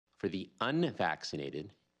For the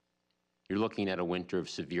unvaccinated, you're looking at a winter of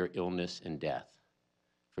severe illness and death.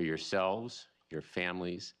 For yourselves, your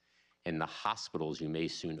families, and the hospitals you may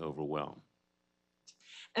soon overwhelm.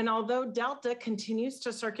 And although Delta continues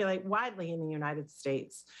to circulate widely in the United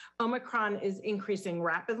States, Omicron is increasing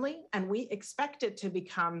rapidly, and we expect it to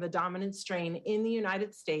become the dominant strain in the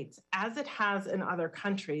United States, as it has in other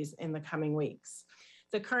countries in the coming weeks.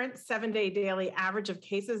 The current 7-day daily average of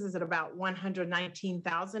cases is at about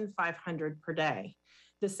 119,500 per day.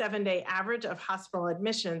 The 7-day average of hospital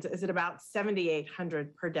admissions is at about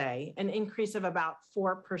 7,800 per day, an increase of about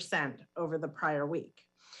 4% over the prior week.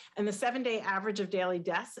 And the 7-day average of daily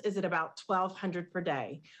deaths is at about 1,200 per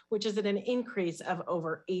day, which is at an increase of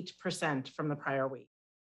over 8% from the prior week.